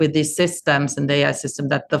with these systems and the AI system,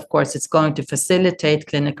 that of course it's going to facilitate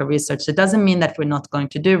clinical research. It doesn't mean that we're not going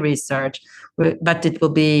to do research, but it will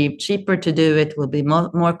be cheaper to do it, will be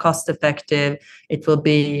more cost effective. It will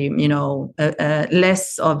be,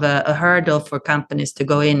 less of a hurdle for companies to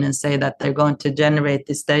go in and say that they're going to generate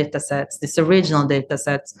these data sets, these original data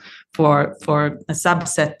sets for a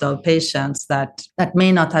subset of patients that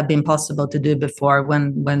may not have been possible to do before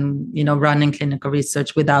when running clinical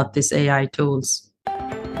research without these AI tools.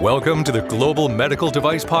 Welcome to the Global Medical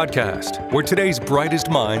Device Podcast, where today's brightest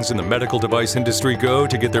minds in the medical device industry go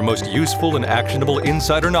to get their most useful and actionable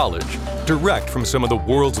insider knowledge direct from some of the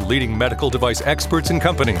world's leading medical device experts and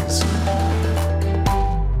companies.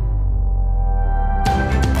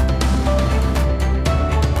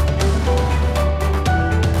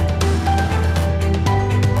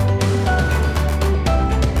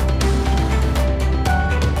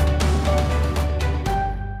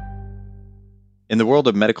 In the world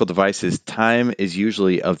of medical devices, time is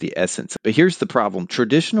usually of the essence. But here's the problem.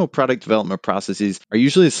 Traditional product development processes are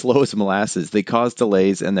usually as slow as molasses. They cause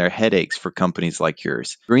delays and they're headaches for companies like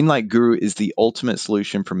yours. Greenlight Guru is the ultimate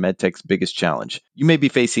solution for medtech's biggest challenge. You may be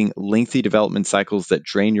facing lengthy development cycles that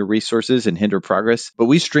drain your resources and hinder progress, but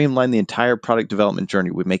we streamline the entire product development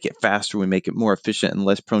journey. We make it faster, we make it more efficient and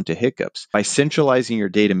less prone to hiccups. By centralizing your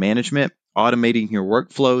data management, automating your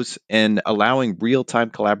workflows, and allowing real-time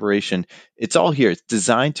collaboration, it's all here. It's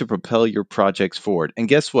designed to propel your projects forward. And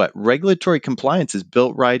guess what? Regulatory compliance is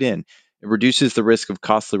built right in. It reduces the risk of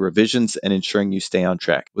costly revisions and ensuring you stay on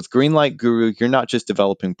track. With Greenlight Guru, you're not just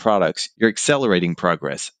developing products, you're accelerating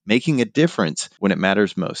progress, making a difference when it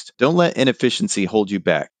matters most. Don't let inefficiency hold you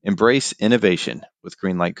back. Embrace innovation with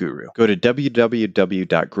Greenlight Guru. Go to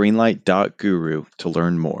www.greenlight.guru to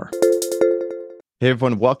learn more. Hey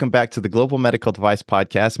everyone, welcome back to the Global Medical Device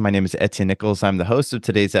Podcast. My name is Etienne Nichols. I'm the host of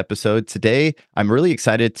today's episode. Today, I'm really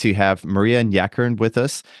excited to have Maria Njakern with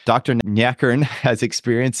us. Dr. Njakern has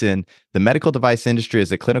experience in the medical device industry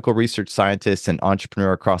as a clinical research scientist and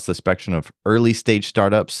entrepreneur across the spectrum of early stage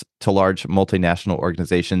startups to large multinational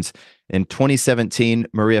organizations. In 2017,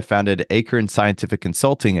 Maria founded Acorn Scientific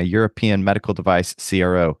Consulting, a European medical device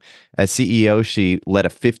CRO. As CEO, she led a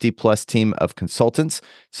 50-plus team of consultants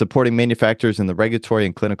supporting manufacturers in the regulatory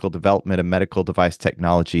and clinical development of medical device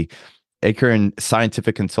technology. Acorn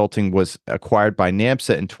Scientific Consulting was acquired by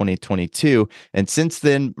NAMSA in 2022. And since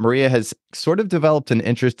then, Maria has sort of developed an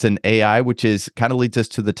interest in AI, which is kind of leads us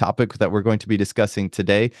to the topic that we're going to be discussing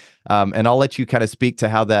today. And I'll let you kind of speak to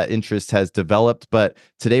how that interest has developed. But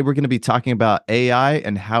today we're going to be talking about AI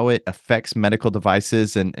and how it affects medical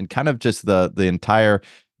devices and kind of just the entire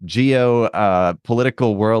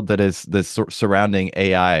political world that is surrounding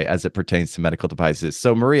AI as it pertains to medical devices.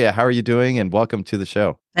 So Maria, how are you doing? And welcome to the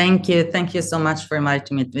show. Thank you. Thank you so much for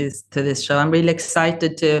inviting me to this show. I'm really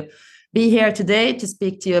excited to be here today to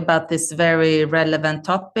speak to you about this very relevant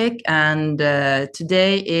topic. And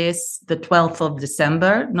today is the 12th of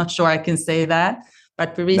December. Not sure I can say that,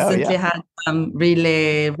 but we recently had some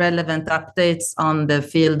really relevant updates on the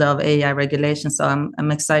field of AI regulation. So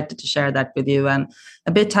I'm excited to share that with you and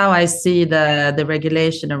a bit how I see the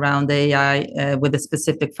regulation around AI with a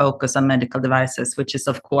specific focus on medical devices, which is,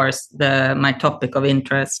 of course, my topic of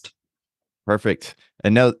interest. Perfect.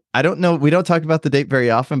 And no, I don't know, we don't talk about the date very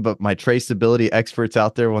often, but my traceability experts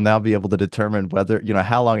out there will now be able to determine whether,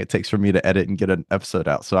 how long it takes for me to edit and get an episode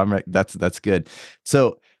out. So that's good.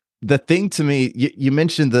 So the thing to me, you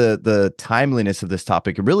mentioned the timeliness of this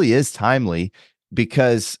topic. It really is timely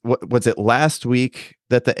because what was it last week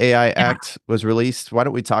that the AI Act was released? Why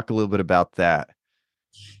don't we talk a little bit about that?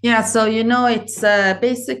 Yeah, so it's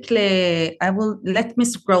basically, let me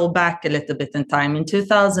scroll back a little bit in time. In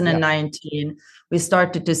 2019, we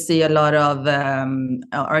started to see a lot of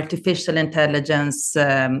artificial intelligence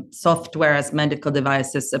software as medical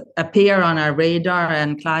devices appear on our radar,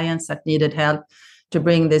 and clients that needed help to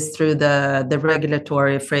bring this through the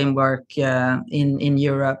regulatory framework in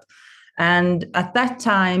Europe. And at that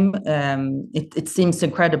time, it seems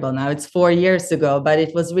incredible now. It's 4 years ago, but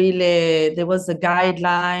it was really, there was a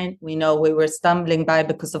guideline. We were stumbling by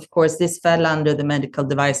because, of course, this fell under the medical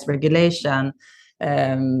device regulation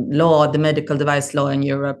law, the medical device law in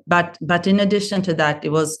Europe. But in addition to that,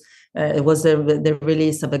 it was the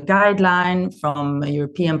release of a guideline from a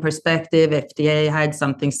European perspective. FDA had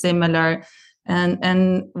something similar.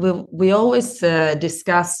 And we always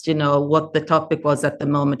discussed, what the topic was at the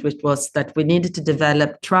moment, which was that we needed to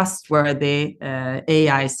develop trustworthy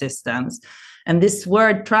AI systems. And this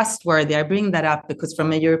word trustworthy, I bring that up because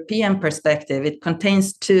from a European perspective, it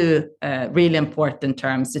contains two really important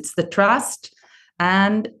terms. It's the trust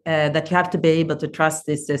and that you have to be able to trust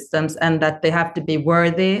these systems, and that they have to be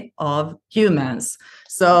worthy of humans.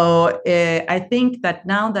 So I think that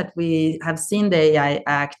now that we have seen the AI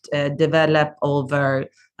Act develop over,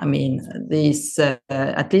 I mean, these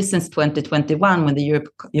at least since 2021, when the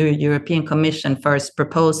European Commission first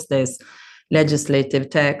proposed this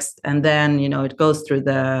legislative text, and then it goes through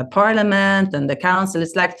the Parliament and the Council.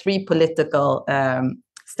 It's like three political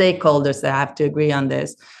stakeholders that have to agree on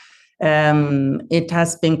this. It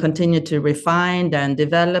has been continued to refine and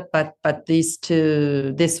develop, but this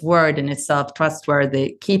word in itself,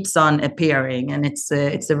 trustworthy, keeps on appearing, and it's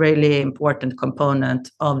a really important component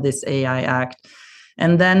of this AI Act.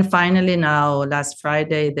 And then finally, now last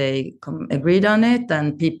Friday, they agreed on it,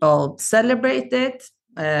 and people celebrate it,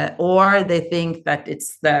 or they think that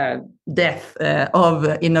it's the death of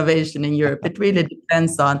innovation in Europe. It really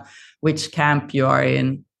depends on which camp you are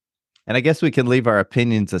in. And I guess we can leave our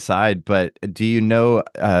opinions aside, but do you know,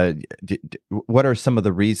 what are some of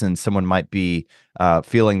the reasons someone might be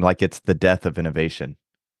feeling like it's the death of innovation?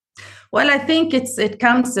 Well, I think it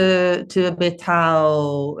comes to a bit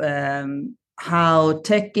how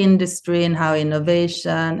tech industry and how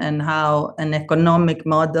innovation and how an economic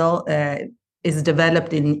model is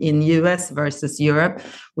developed in US versus Europe.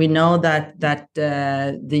 We know that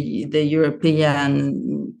the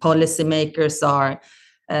European policymakers are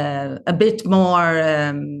a bit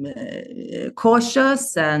more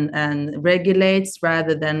cautious and regulates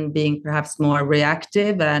rather than being perhaps more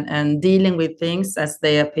reactive and dealing with things as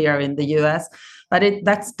they appear in the US. But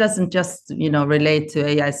that doesn't just relate to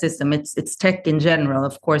AI system. It's tech in general.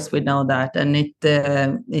 Of course, we know that, and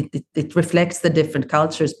it reflects the different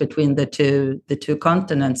cultures between the two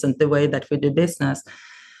continents and the way that we do business.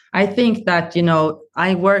 I think that,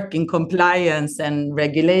 I work in compliance and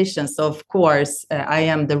regulation. So, of course, I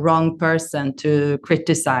am the wrong person to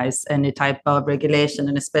criticize any type of regulation,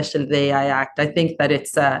 and especially the AI Act. I think that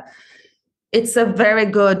it's a very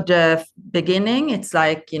good beginning. It's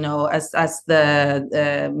like, as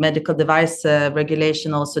the medical device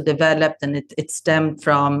regulation also developed, and it stemmed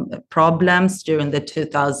from problems during the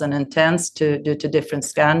 2010s due to different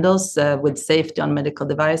scandals with safety on medical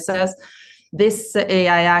devices. This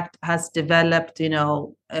AI Act has developed,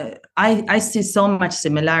 I see so much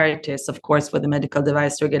similarities, of course, with the medical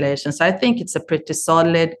device regulations. I think it's a pretty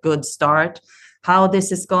solid, good start. How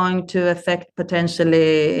this is going to affect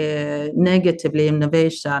potentially negatively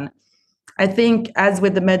innovation, I think, as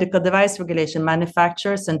with the medical device regulation,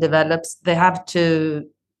 manufacturers and developers, they have to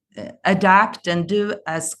adapt and do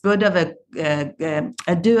as good of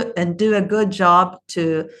do a good job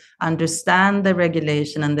to understand the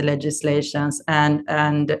regulation and the legislations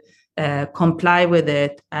and comply with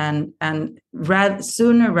it and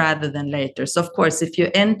sooner rather than later. So of course, if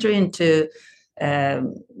you enter into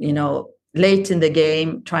late in the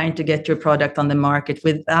game, trying to get your product on the market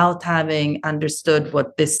without having understood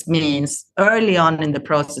what this means early on in the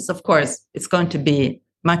process, of course, it's going to be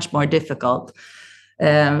much more difficult.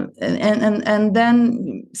 And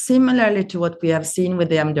then similarly to what we have seen with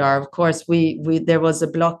the MDR, of course, there was a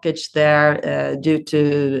blockage there due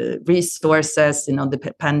to resources.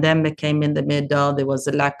 The pandemic came in the middle. There was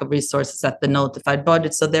a lack of resources at the notified body.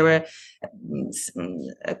 So there were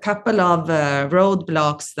a couple of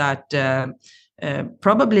roadblocks that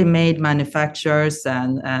probably made manufacturers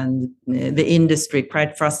and the industry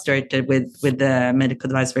quite frustrated with the medical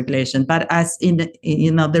device regulation. But as in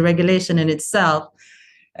the regulation in itself,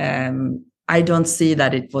 I don't see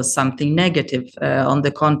that it was something negative. On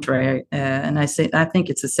the contrary, and I think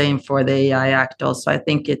it's the same for the AI Act. Also, I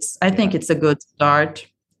think it's a good start.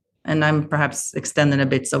 And I'm perhaps extending a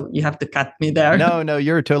bit, so you have to cut me there. No,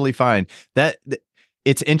 you're totally fine.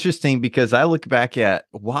 It's interesting because I look back at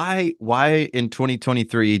why in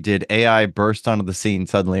 2023 did AI burst onto the scene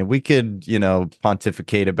suddenly? And we could,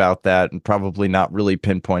 pontificate about that and probably not really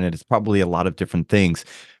pinpoint it. It's probably a lot of different things.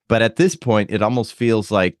 But at this point, it almost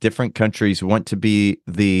feels like different countries want to be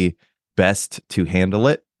the best to handle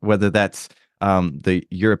it, whether that's the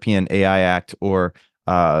European AI Act or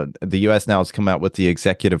the US now has come out with the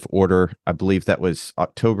executive order. I believe that was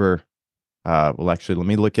October. Well, actually, let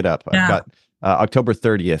me look it up. Yeah. I've got October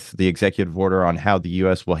 30th, the executive order on how the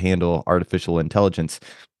US will handle artificial intelligence.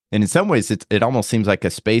 And in some ways, it almost seems like a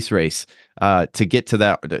space race to get to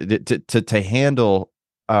that, to handle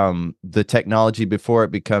the technology before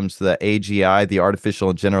it becomes the AGI, the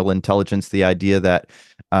artificial general intelligence, the idea that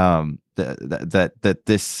that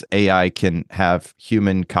this AI can have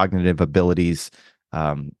human cognitive abilities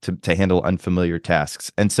to handle unfamiliar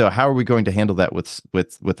tasks. And so how are we going to handle that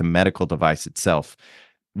with a medical device itself?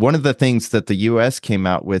 One of the things that the US came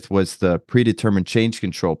out with was the predetermined change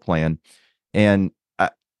control plan. and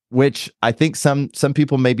which I think some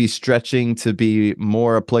people may be stretching to be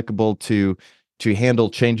more applicable to handle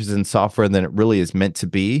changes in software than it really is meant to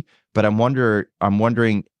be. But I'm wondering,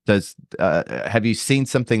 have you seen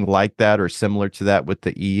something like that or similar to that with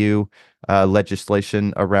the EU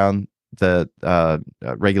legislation around the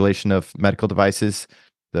regulation of medical devices?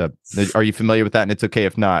 Are you familiar with that? And it's okay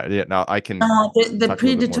if not. Yeah, now I can. The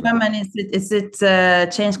predetermined, is it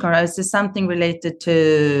change control? Is it something related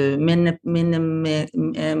to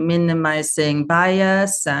minimizing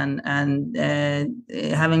bias and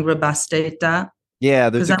having robust data? Yeah,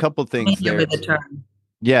 there's a couple things there. With the term.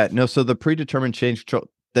 Yeah, no. So the predetermined change control,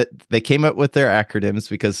 that they came up with their acronyms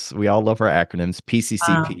because we all love our acronyms.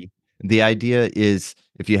 PCCP. The idea is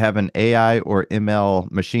if you have an AI or ML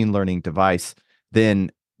machine learning device, then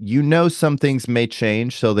some things may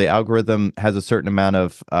change. So the algorithm has a certain amount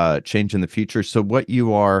of change in the future. So what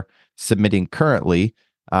you are submitting currently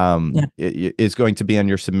is going to be on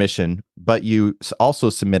your submission, but you also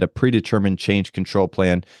submit a predetermined change control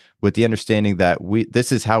plan with the understanding that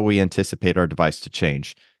this is how we anticipate our device to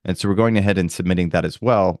change. And so we're going ahead and submitting that as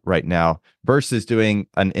well right now versus doing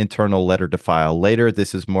an internal letter to file later.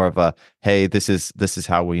 This is more of a, hey, this is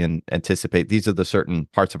how we anticipate. These are the certain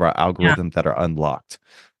parts of our algorithm that are unlocked.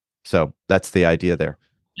 So that's the idea there.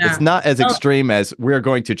 Yeah. It's not as extreme as we're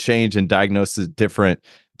going to change and diagnose different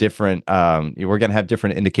we're going to have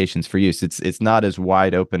different indications for use. It's not as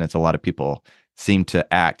wide open as a lot of people seem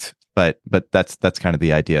to act, but that's kind of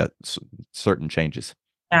the idea. Certain changes.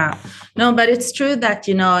 Yeah, no, but it's true that,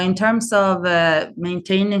 in terms of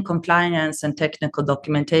maintaining compliance and technical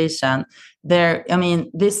documentation,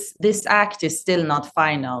 this act is still not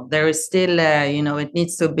final. There is still, it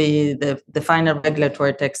needs to be, the final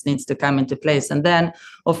regulatory text needs to come into place. And then,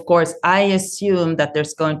 of course, I assume that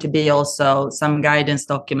there's going to be also some guidance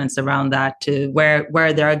documents around that to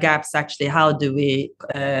where there are gaps, actually, how do we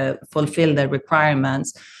fulfill the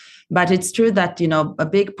requirements? But it's true that, a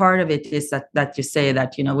big part of it is that you say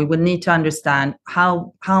that, we will need to understand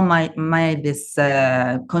how might this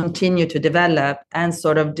continue to develop and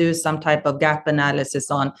sort of do some type of gap analysis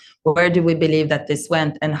on where do we believe that this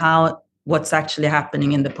went and what's actually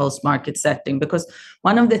happening in the post-market setting. Because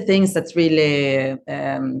one of the things that's really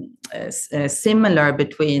similar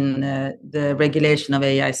between the regulation of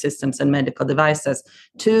AI systems and medical devices,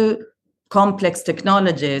 two complex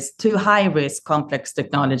technologies, to high-risk complex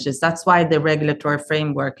technologies. That's why the regulatory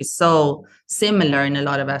framework is so similar in a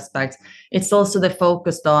lot of aspects. It's also the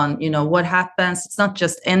focus on, what happens. It's not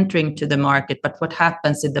just entering to the market, but what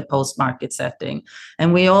happens in the post-market setting.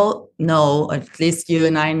 And we all know, at least you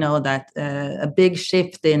and I know, that a big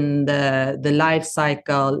shift in the life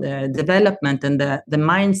cycle development and the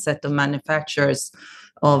mindset of manufacturers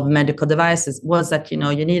of medical devices was that, you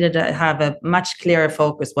needed to have a much clearer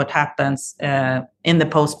focus what happens in the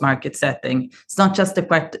post-market setting. It's not just a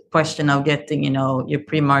question of getting, your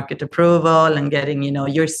pre-market approval and getting,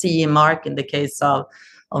 your CE mark in the case of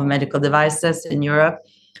medical devices in Europe,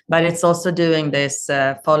 but it's also doing this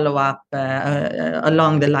follow-up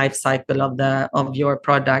along the life cycle of your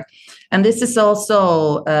product. And this is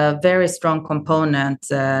also a very strong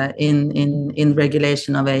component in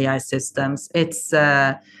regulation of AI systems.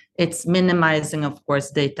 It's minimizing, of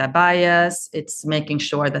course, data bias. It's making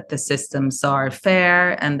sure that the systems are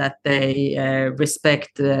fair and that they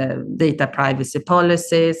respect data privacy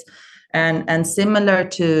policies. And similar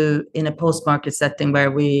to in a post-market setting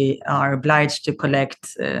where we are obliged to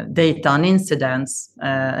collect data on incidents,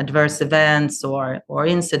 adverse events or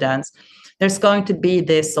incidents, there's going to be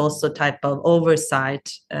this also type of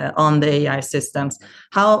oversight on the AI systems,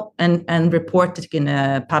 and reported in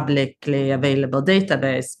a publicly available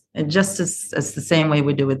database, just as the same way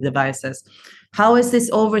we do with devices. How is this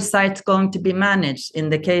oversight going to be managed? In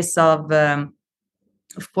the case of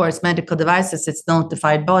course, medical devices, it's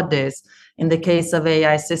notified bodies. In the case of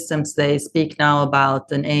AI systems, they speak now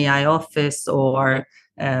about an AI office or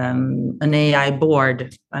an AI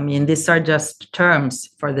board. I mean, these are just terms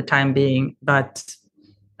for the time being, but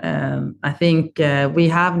I think we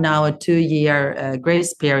have now a 2-year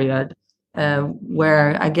grace period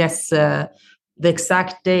where I guess the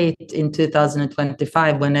exact date in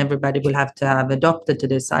 2025 when everybody will have to have adopted to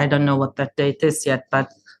this. I don't know what that date is yet,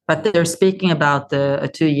 but they're speaking about a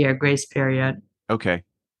 2-year grace period. Okay.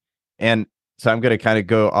 And so I'm going to kind of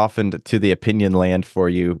go off into the opinion land for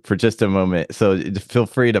you for just a moment. So feel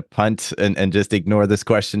free to punt and just ignore this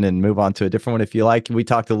question and move on to a different one if you like. We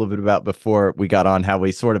talked a little bit about before we got on how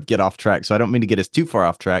we sort of get off track. So I don't mean to get us too far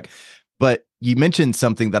off track, but you mentioned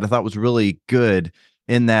something that I thought was really good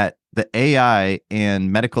in that the AI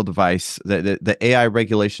and medical device, the AI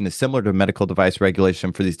regulation is similar to medical device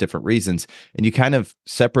regulation for these different reasons. And you kind of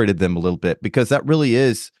separated them a little bit because that really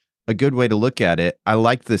is a good way to look at it. I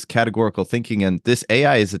like this categorical thinking, and this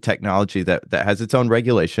AI is a technology that has its own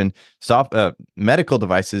regulation. Medical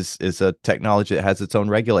devices is a technology that has its own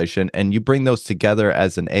regulation, and you bring those together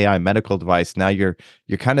as an AI medical device. Now you're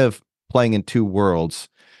kind of playing in two worlds.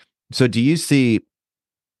 So do you see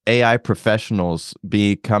AI professionals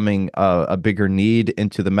becoming a bigger need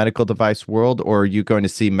into the medical device world, or are you going to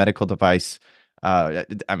see medical device? I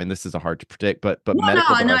mean, this is hard to predict, but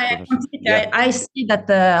medical device professionals. I see that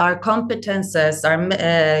our competences are,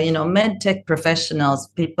 med tech professionals,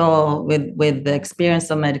 people with the experience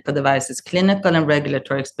of medical devices, clinical and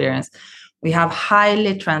regulatory experience. We have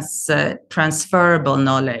highly transferable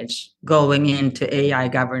knowledge going into AI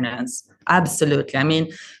governance. Absolutely. I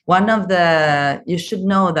mean, you should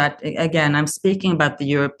know that, again, I'm speaking about the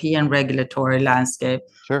European regulatory landscape.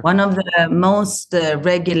 Sure. One of the most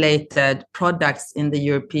regulated products in the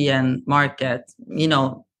European market,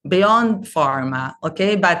 beyond pharma,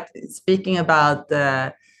 okay? But speaking about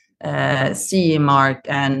the CE mark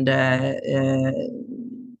and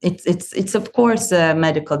it's of course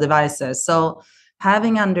medical devices. So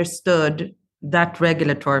having understood that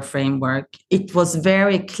regulatory framework, it was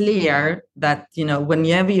very clear that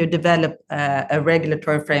whenever you develop a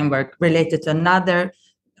regulatory framework related to another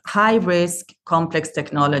high risk complex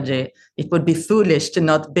technology, it would be foolish to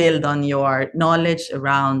not build on your knowledge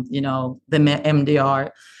around the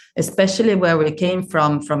MDR, especially where we came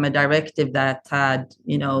from a directive that had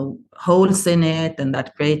holes in it and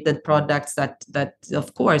that created products that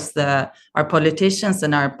of course our politicians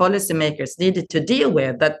and our policymakers needed to deal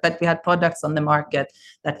with, that we had products on the market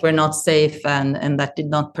that were not safe and that did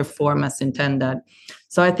not perform as intended.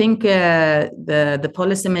 So I think the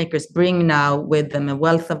policymakers bring now with them a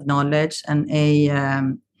wealth of knowledge and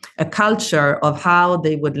a culture of how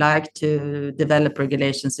they would like to develop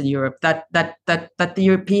regulations in Europe that the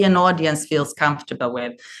European audience feels comfortable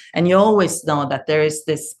with. And you always know that there is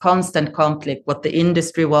this constant conflict, what the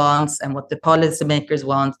industry wants and what the policymakers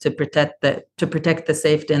want to protect the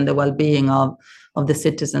safety and the well-being of the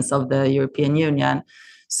citizens of the European Union.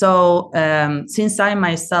 So since I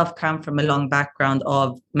myself come from a long background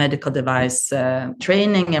of medical device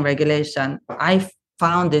training and regulation, I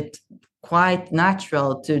found it quite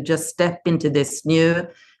natural to just step into this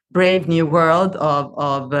brave new world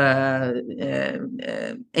of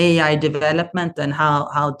AI development and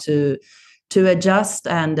how to adjust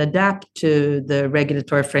and adapt to the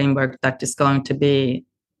regulatory framework that is going to be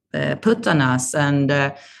put on us. And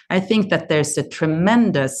I think that there's a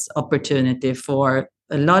tremendous opportunity for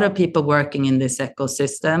a lot of people working in this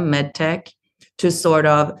ecosystem, medtech, to sort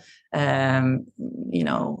of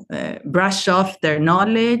brush off their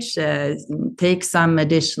knowledge, take some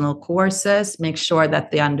additional courses, make sure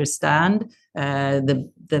that they understand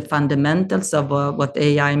the fundamentals of what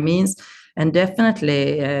AI means, and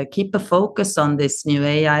definitely keep a focus on this new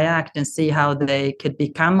AI Act and see how they could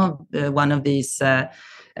become one of these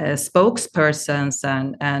spokespersons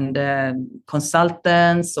and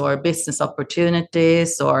consultants or business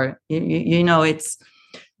opportunities, or it's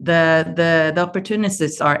the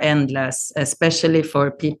opportunities are endless, especially for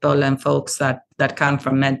people and folks that come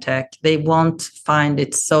from medtech. They won't find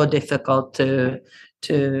it so difficult to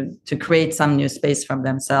create some new space for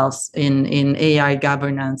themselves in AI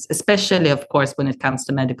governance, especially, of course, when it comes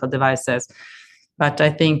to medical devices. But I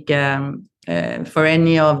think for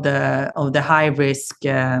any of the high risk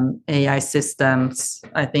AI systems,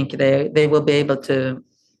 I think they will be able to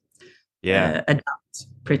adapt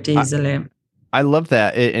pretty easily. I love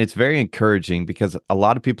that. It's very encouraging because a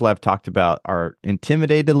lot of people I've talked about are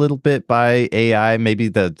intimidated a little bit by AI, maybe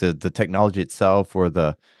the technology itself or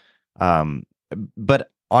but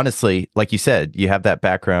honestly, like you said, you have that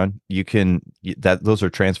background, those are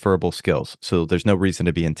transferable skills. So there's no reason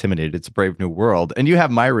to be intimidated. It's a brave new world. And you have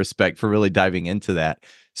my respect for really diving into that.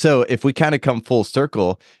 So if we kind of come full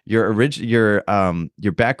circle, your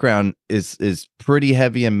background is pretty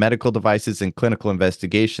heavy in medical devices and clinical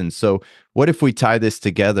investigations. So what if we tie this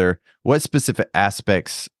together? What specific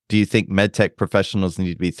aspects do you think medtech professionals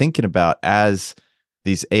need to be thinking about as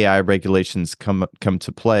these AI regulations come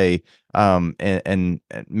to play? And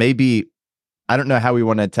maybe, I don't know how we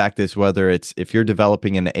want to attack this, whether it's if you're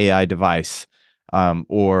developing an AI device,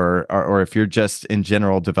 or if you're just in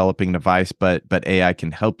general developing a device, but AI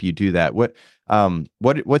can help you do that.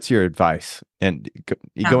 What's your advice? And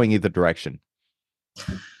going either direction.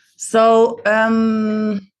 So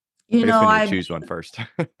You I guess know, we need I to choose one first.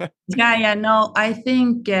 no, I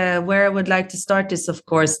think where I would like to start is, of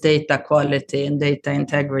course, data quality and data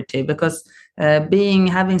integrity, because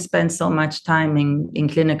having spent so much time in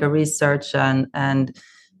clinical research and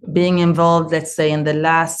being involved, let's say, in the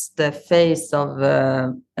last phase of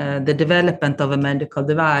the development of a medical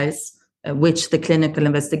device, which the clinical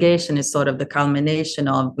investigation is sort of the culmination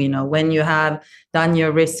of, when you have done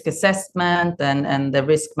your risk assessment and the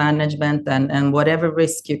risk management and whatever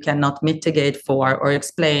risk you cannot mitigate for or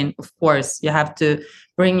explain, of course, you have to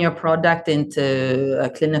bring your product into a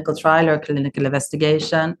clinical trial or clinical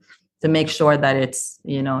investigation to make sure that it's,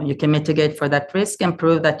 you can mitigate for that risk and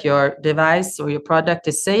prove that your device or your product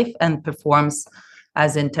is safe and performs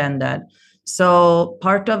as intended. So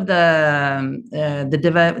part of the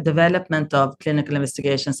development of clinical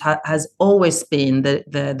investigations has always been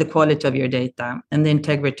the quality of your data and the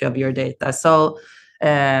integrity of your data. So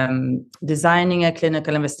designing a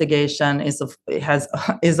clinical investigation is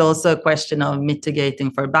also a question of mitigating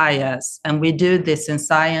for bias, and we do this in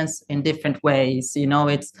science in different ways.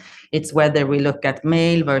 It's whether we look at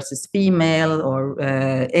male versus female, or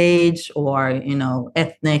age, or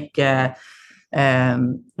ethnic.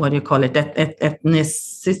 What do you call it?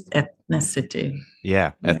 Ethnicity.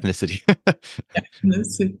 Yeah, ethnicity.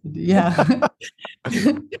 Ethnicity. Yeah.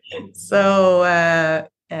 So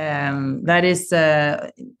that is,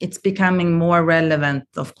 it's becoming more relevant,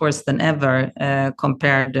 of course, than ever,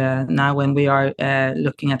 compared now when we are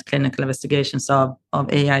looking at clinical investigations of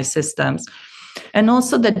AI systems. And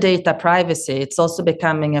also the data privacy, it's also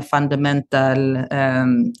becoming a fundamental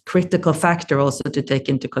critical factor also to take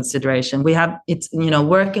into consideration.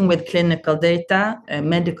 Working with clinical data,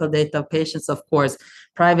 medical data of patients, of course,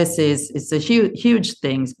 privacy is a huge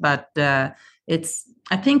thing, but I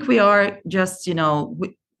think we are just,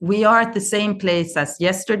 we are at the same place as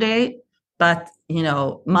yesterday, but,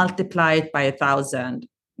 multiplied by 1,000.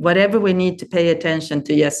 Whatever we need to pay attention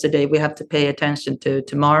to yesterday, we have to pay attention to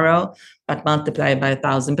tomorrow, but multiply by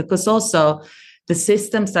 1,000, because also the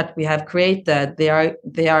systems that we have created, they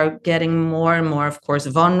are getting more and more, of course,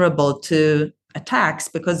 vulnerable to attacks,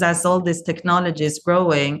 because as all this technology is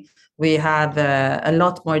growing, we have a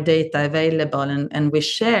lot more data available, and we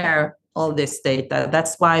share all this data.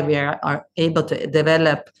 That's why we are able to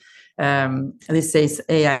develop these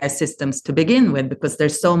AI systems to begin with, because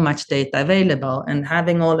there's so much data available, and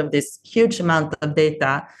having all of this huge amount of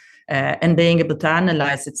data and being able to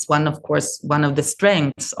analyze, it's one of the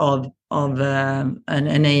strengths of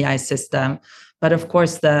an AI system. But of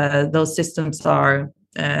course, those systems are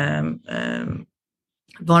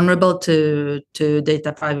vulnerable to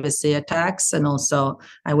data privacy attacks, and also,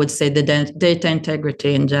 I would say, the data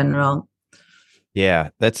integrity in general. Yeah,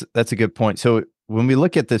 that's a good point. So when we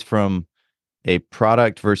look at this from a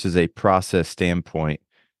product versus a process standpoint,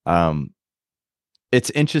 it's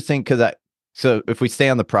interesting because so if we stay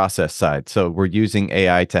on the process side, so we're using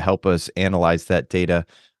AI to help us analyze that data.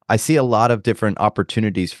 I see a lot of different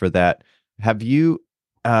opportunities for that. Have you,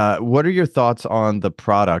 what are your thoughts on the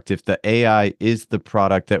product? If the AI is the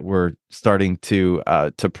product that we're starting to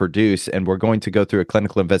produce, and we're going to go through a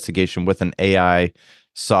clinical investigation with an AI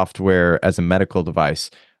software as a medical device,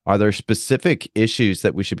 are there specific issues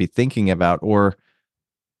that we should be thinking about, or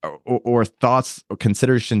thoughts or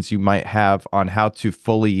considerations you might have on how to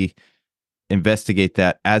fully investigate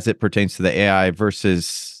that as it pertains to the AI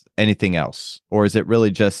versus anything else? Or is it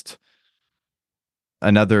really just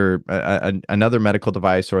another medical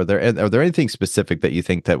device? Or are there anything specific that you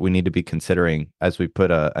think that we need to be considering as we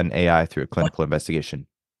put an AI through a clinical investigation?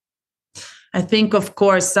 I think, of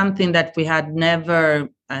course, something that we had never,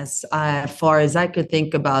 as far as I could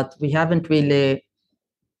think about, we haven't really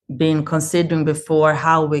been considering before,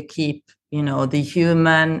 how we keep, the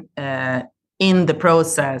human in the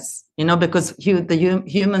process, because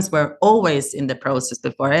humans were always in the process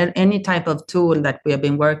before. Any type of tool that we have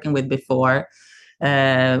been working with before,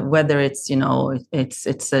 whether it's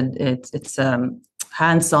it's a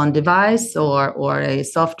hands-on device or a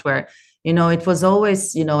software, it was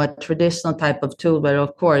always, a traditional type of tool, where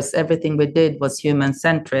of course everything we did was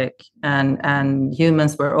human-centric, and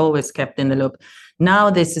humans were always kept in the loop.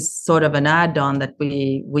 Now this is sort of an add-on that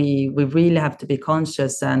we really have to be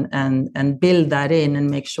conscious and build that in,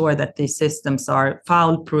 and make sure that these systems are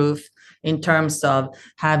foul-proof in terms of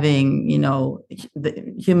having,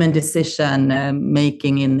 the human decision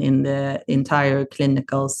making in the entire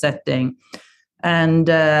clinical setting. And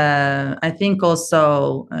I think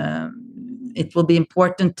also it will be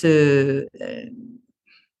important to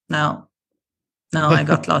now I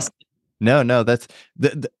got lost. No, that's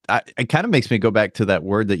it kind of makes me go back to that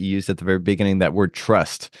word that you used at the very beginning, that word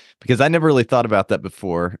trust, because I never really thought about that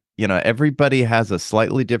before. Everybody has a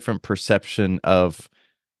slightly different perception of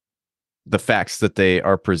the facts that they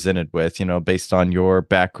are presented with, based on your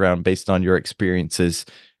background, based on your experiences.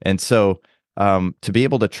 And so to be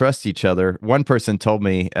able to trust each other, one person told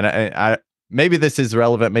me, and I maybe this is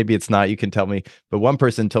relevant, maybe it's not, you can tell me, but one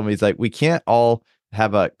person told me, he's like, we can't all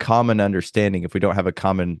have a common understanding if we don't have a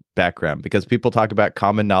common background, because people talk about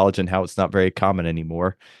common knowledge and how it's not very common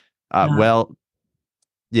anymore. Well,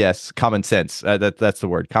 yes, common sense. That's the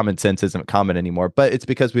word. Common sense isn't common anymore, but it's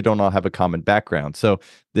because we don't all have a common background. So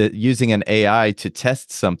using an AI to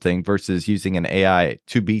test something versus using an AI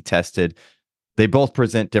to be tested, they both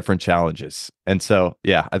present different challenges. And so,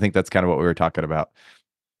 yeah, I think that's kind of what we were talking about.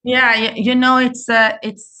 Yeah,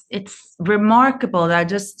 it's remarkable. I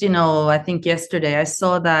just, I think yesterday I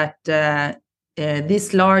saw that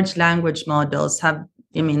these large language models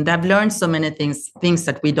they've learned so many things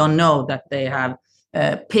that we don't know that they have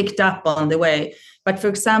picked up on the way. But for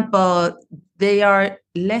example, they are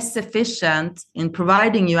less efficient in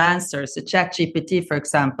providing you answers. The ChatGPT, for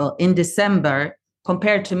example, in December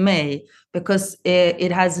compared to May, because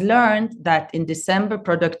it has learned that in December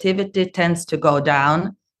productivity tends to go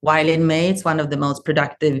down, while in May it's one of the most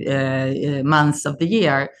productive months of the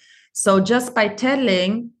year. So just by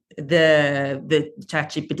telling the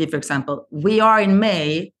ChatGPT, for example, we are in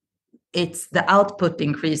May, it's the output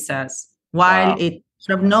increases, while it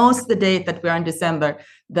sort of knows the date that we are in December,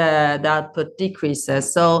 the output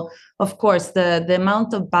decreases. So of course, the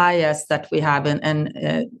amount of bias that we have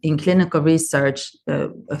in clinical research,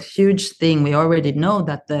 a huge thing. We already know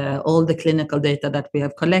that all the clinical data that we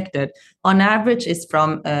have collected, on average, is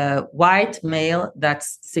from a white male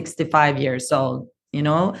that's 65 years old,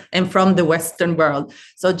 and from the Western world.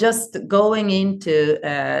 So just going into,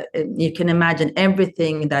 you can imagine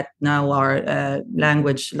everything that now our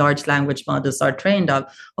large language models are trained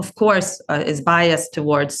of course, is biased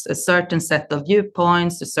towards a certain set of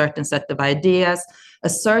viewpoints, a certain set of ideas, a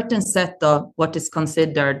certain set of what is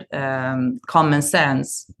considered common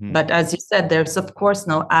sense. Mm-hmm. But as you said, there's of course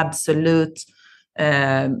no absolute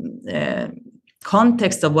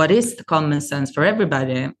context of what is the common sense for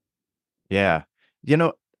everybody. Yeah.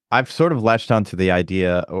 I've sort of latched onto the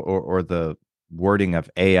idea or the wording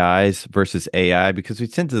of AIs versus AI, because we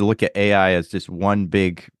tend to look at AI as just one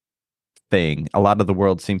big thing. A lot of the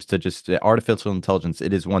world seems to just artificial intelligence.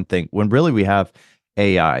 It is one thing, when really we have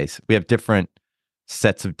AIs. We have different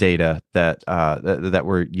sets of data that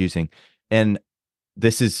we're using. And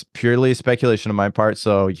this is purely a speculation on my part,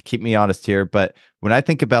 so you keep me honest here. But when I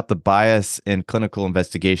think about the bias in clinical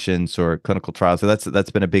investigations or clinical trials, so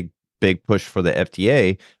that's been a big push for the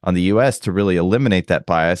FDA on the US to really eliminate that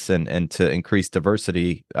bias and to increase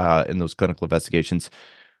diversity in those clinical investigations.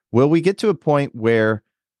 Will we get to a point where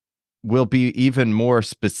we'll be even more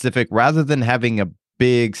specific, rather than having a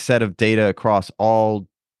big set of data across all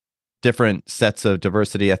different sets of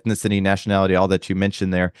diversity, ethnicity, nationality, all that you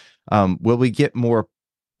mentioned there? Will we get more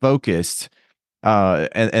focused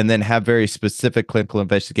and then have very specific clinical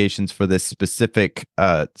investigations for this specific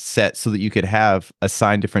set, so that you could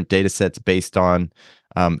assign different data sets based on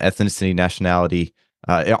ethnicity, nationality,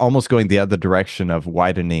 almost going the other direction of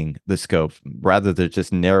widening the scope rather than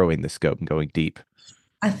just narrowing the scope and going deep?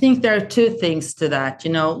 I think there are two things to that.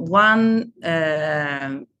 One,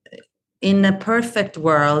 in a perfect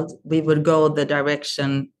world, we would go the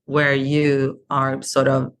direction where you are sort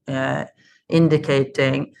of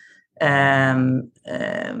indicating.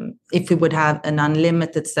 If we would have an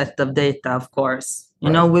unlimited set of data, of course,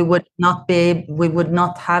 we would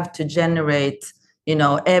not have to generate,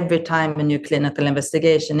 every time a new clinical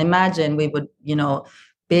investigation. Imagine we would,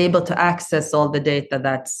 be able to access all the data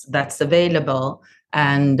that's available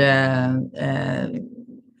and,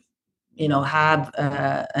 have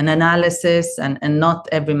an analysis and not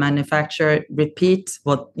every manufacturer repeat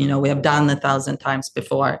what, we have done 1,000 times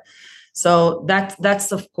before. So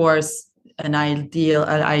that's of course an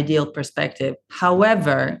ideal perspective.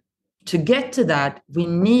 However, to get to that, we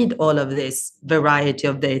need all of this variety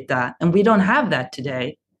of data, and we don't have that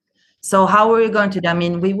today. So how are we going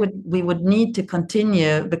to? We would need to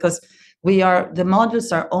continue, because the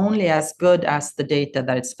models are only as good as the data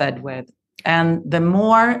that it's fed with, and the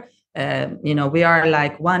more. We are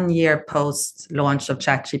like 1 year post launch of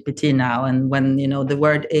ChatGPT now, and when the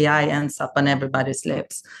word AI ends up on everybody's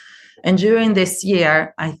lips. And during this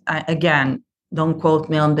year, I again, don't quote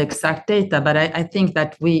me on the exact data, but I think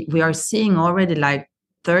that we are seeing already like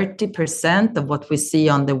 30% of what we see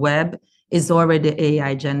on the web is already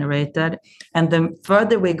AI generated. And the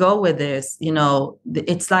further we go with this,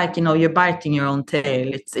 it's like, you're biting your own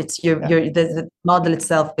tail. The model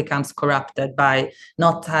itself becomes corrupted by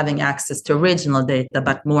not having access to original data,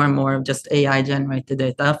 but more and more of just AI generated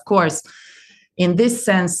data. Of course, in this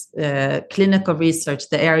sense, clinical research,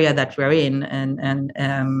 the area that we're in,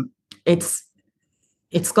 and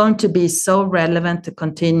it's going to be so relevant to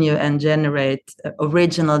continue and generate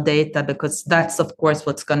original data, because that's, of course,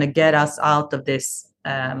 what's going to get us out of this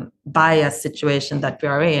bias situation that we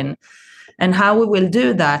are in. And how we will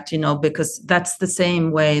do that, because that's the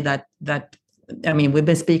same way that we've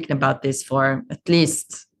been speaking about this for at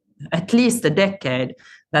least a decade,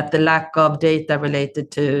 that the lack of data related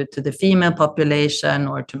to the female population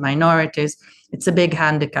or to minorities, it's a big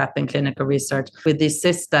handicap in clinical research. With these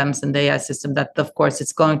systems and the AI system, that of course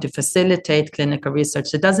it's going to facilitate clinical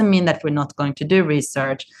research. It doesn't mean that we're not going to do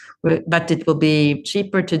research, but it will be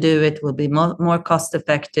cheaper to do it, will be more cost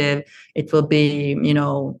effective. It will be,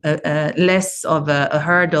 less of a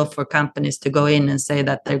hurdle for companies to go in and say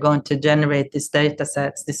that they're going to generate these data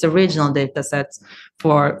sets, these original data sets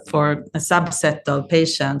for a subset of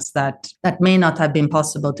patients that may not have been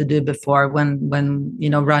possible to do before when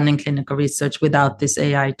running clinical research without these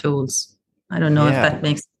AI tools. I don't know if that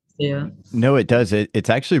makes sense to you. No, it does.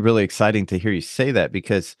 It's actually really exciting to hear you say that,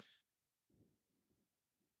 because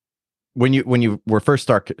when you were first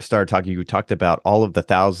started talking, you talked about all of the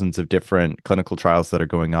thousands of different clinical trials that are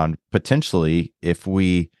going on. Potentially, if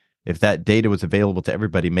that data was available to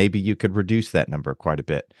everybody, maybe you could reduce that number quite a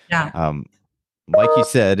bit. Yeah. Like you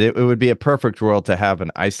said, it would be a perfect world to have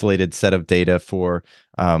an isolated set of data for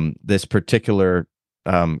this particular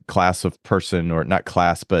class of person, or not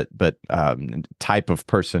class, but type of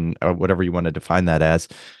person, or whatever you want to define that as,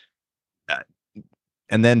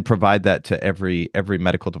 and then provide that to every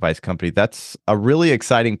medical device company. That's a really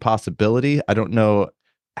exciting possibility. I don't know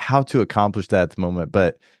how to accomplish that at the moment,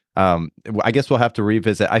 but I guess we'll have to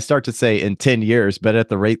revisit. I start to say in 10 years, but at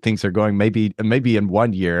the rate things are going, maybe in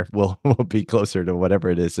 1 year we'll be closer to whatever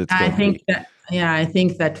it is. I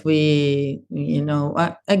think that we,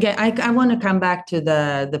 again, I want to come back to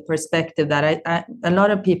the perspective that a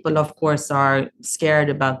lot of people, of course, are scared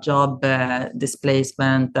about job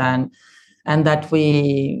displacement, and that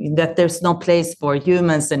there's no place for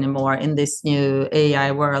humans anymore in this new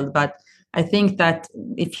AI world. But I think that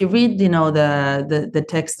if you read, the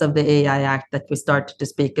text of the AI Act that we started to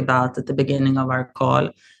speak about at the beginning of our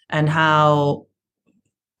call, and how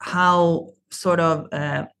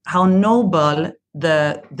noble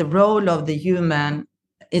the role of the human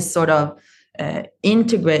is sort of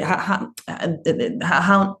integrate. How good.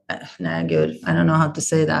 I don't know how to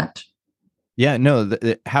say that. Yeah, no,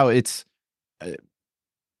 how it's.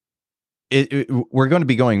 We're going to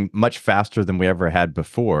be going much faster than we ever had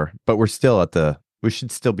before, but we should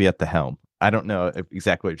still be at the helm. I don't know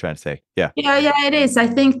exactly what you're trying to say. Yeah, it is. I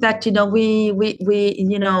think that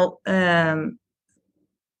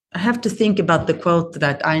I have to think about the quote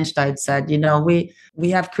that Einstein said. We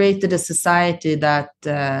have created a society that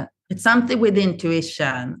it's something with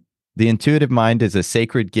intuition. The intuitive mind is a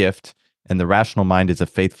sacred gift, and the rational mind is a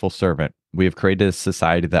faithful servant. We have created a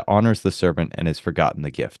society that honors the servant and has forgotten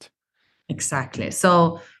the gift. Exactly.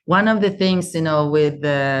 So one of the things, with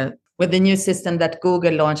the new system that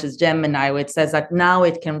Google launches, Gemini, which says that now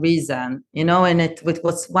it can reason, and it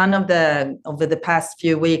was one of over the past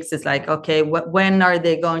few weeks, it's like, okay, when are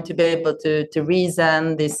they going to be able to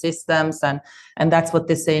reason these systems? And that's what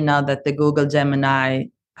they say now, that the Google Gemini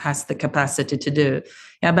has the capacity to do.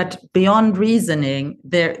 Yeah, but beyond reasoning,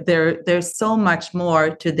 there's so much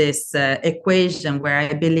more to this equation, where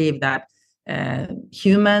I believe that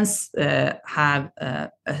humans have a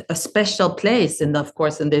special place in this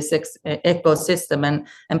ecosystem,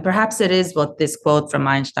 and perhaps it is what this quote from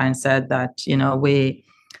Einstein said, that the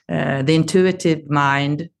intuitive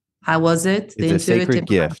mind, how was it? It's a sacred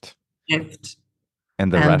gift,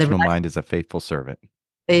 and the rational mind is a faithful servant.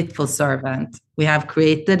 Faithful servant. We have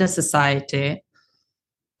created a society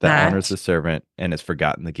that honors the servant and has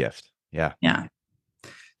forgotten the gift. Yeah.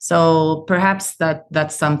 So perhaps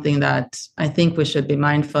that's something that I think we should be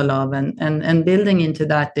mindful of, and building into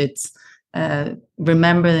that, it's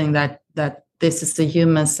remembering that this is a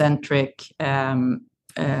human-centric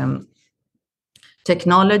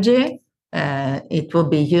technology. It will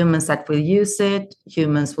be humans that will use it.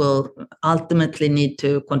 Humans will ultimately need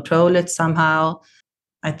to control it somehow.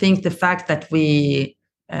 I think the fact that we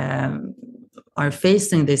are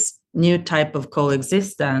facing this new type of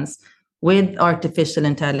coexistence with artificial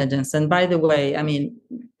intelligence. And by the way,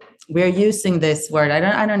 we're using this word.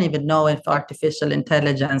 I don't even know if artificial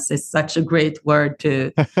intelligence is such a great word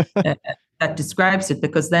to that describes it,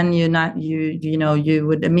 because then you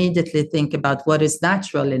would immediately think about what is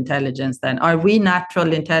natural intelligence. Then are we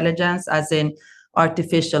natural intelligence, as in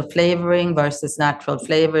artificial flavoring versus natural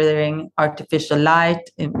flavoring, artificial light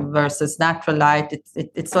versus natural light?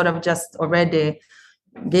 It sort of just already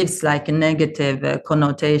gives like a negative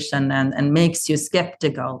connotation and makes you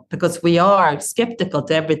skeptical, because we are skeptical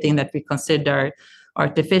to everything that we consider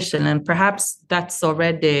artificial, and perhaps that's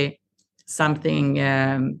already something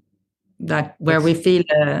that where we feel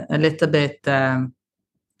a little bit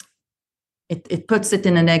it puts it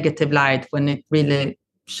in a negative light when it really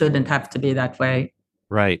shouldn't have to be that way.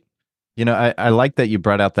 Right. I like that you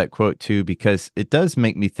brought out that quote too, because it does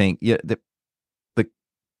make me think,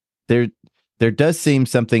 there does seem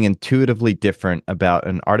something intuitively different about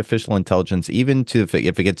an artificial intelligence, even if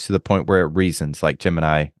it gets to the point where it reasons, like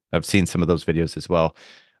Gemini. I've seen some of those videos as well,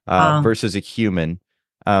 versus a human.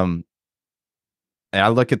 And I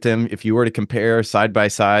look at them, if you were to compare side by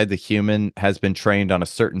side, the human has been trained on a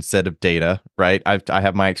certain set of data, right? I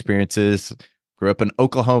have my experiences, grew up in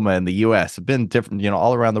Oklahoma in the US, I've been different,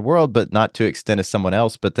 all around the world, but not to extent as someone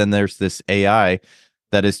else. But then there's this AI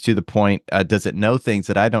that is to the point, does it know things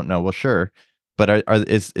that I don't know? Well, sure. But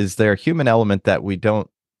is there a human element that we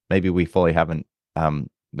fully haven't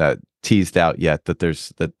teased out yet, that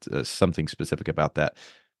there's something specific about that?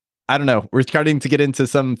 I don't know. We're starting to get into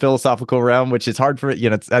some philosophical realm, which is hard for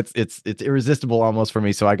it's irresistible almost for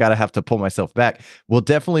me. So I have to pull myself back. We'll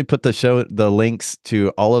definitely put the links to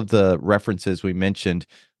all of the references we mentioned,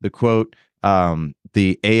 the quote,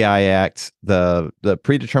 the AI Act, the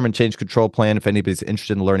predetermined change control plan, if anybody's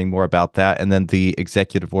interested in learning more about that, and then the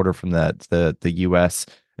executive order from the US.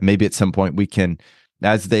 And maybe at some point we can,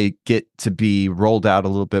 as they get to be rolled out a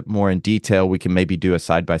little bit more in detail, we can maybe do a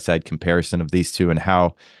side-by-side comparison of these two and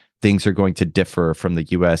how things are going to differ from the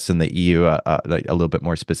US and the EU a little bit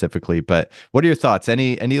more specifically. But what are your thoughts?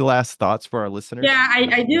 Any last thoughts for our listeners? Yeah,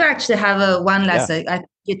 I do actually have one last. Yeah. I think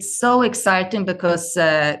it's so exciting because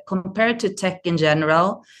compared to tech in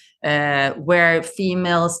general, where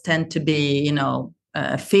females tend to be,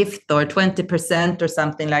 5th or 20% or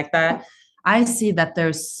something like that, I see that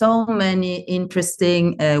there's so many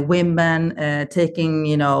interesting women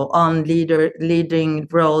taking, on leading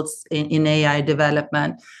roles in AI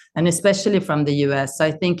development, and especially from the US. So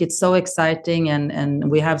I think it's so exciting, and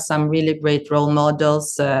we have some really great role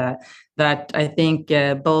models that I think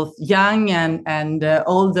both young and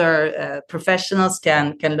older professionals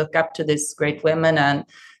can look up to these great women.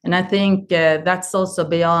 And I think that's also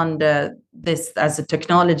beyond this as a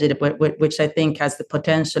technology, which I think has the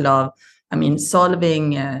potential of,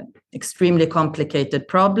 solving extremely complicated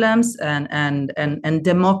problems and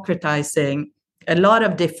democratizing a lot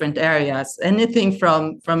of different areas, anything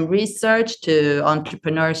from research to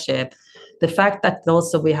entrepreneurship. The fact that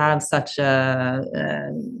also we have such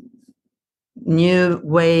a new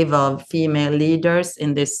wave of female leaders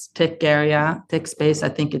in this tech space, I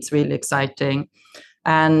think it's really exciting.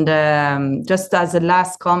 And just as a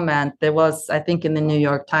last comment, there was, I think in the New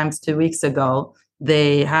York Times 2 weeks ago,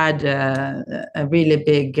 they had a really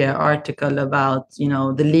big article about,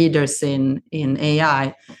 the leaders in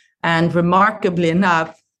AI. And remarkably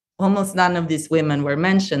enough, almost none of these women were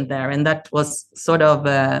mentioned there. And that was sort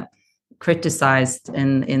of criticized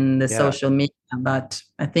in the social media. But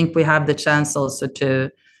I think we have the chance also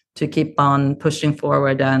to keep on pushing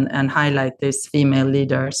forward and highlight these female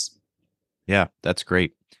leaders. Yeah, that's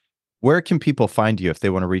great. Where can people find you if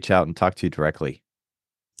they want to reach out and talk to you directly?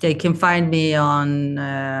 They can find me on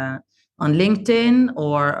LinkedIn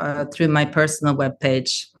or through my personal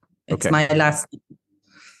webpage. It's my last name.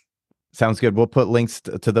 Sounds good. We'll put links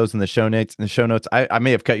to those in the show notes. I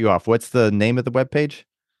may have cut you off. What's the name of the webpage?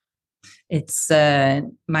 It's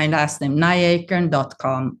my last name,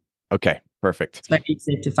 nyakern.com. Okay, perfect. It's very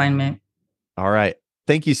easy to find me. All right.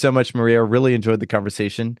 Thank you so much, Maria. Really enjoyed the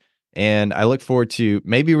conversation. And I look forward to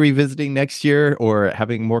maybe revisiting next year or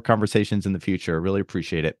having more conversations in the future. Really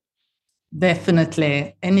appreciate it.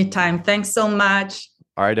 Definitely. Anytime. Thanks so much.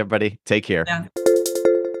 All right, everybody. Take care. Yeah.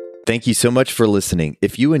 Thank you so much for listening.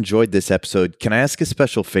 If you enjoyed this episode, can I ask a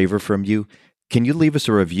special favor from you? Can you leave us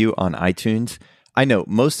a review on iTunes? I know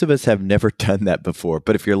most of us have never done that before,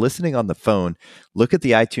 but if you're listening on the phone, look at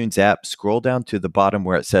the iTunes app, scroll down to the bottom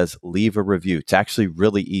where it says leave a review. It's actually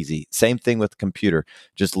really easy. Same thing with the computer.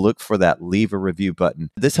 Just look for that leave a review button.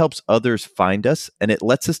 This helps others find us and it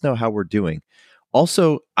lets us know how we're doing.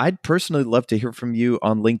 Also, I'd personally love to hear from you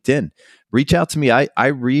on LinkedIn. Reach out to me. I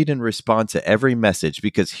read and respond to every message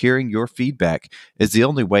because hearing your feedback is the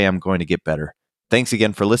only way I'm going to get better. Thanks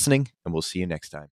again for listening, and we'll see you next time.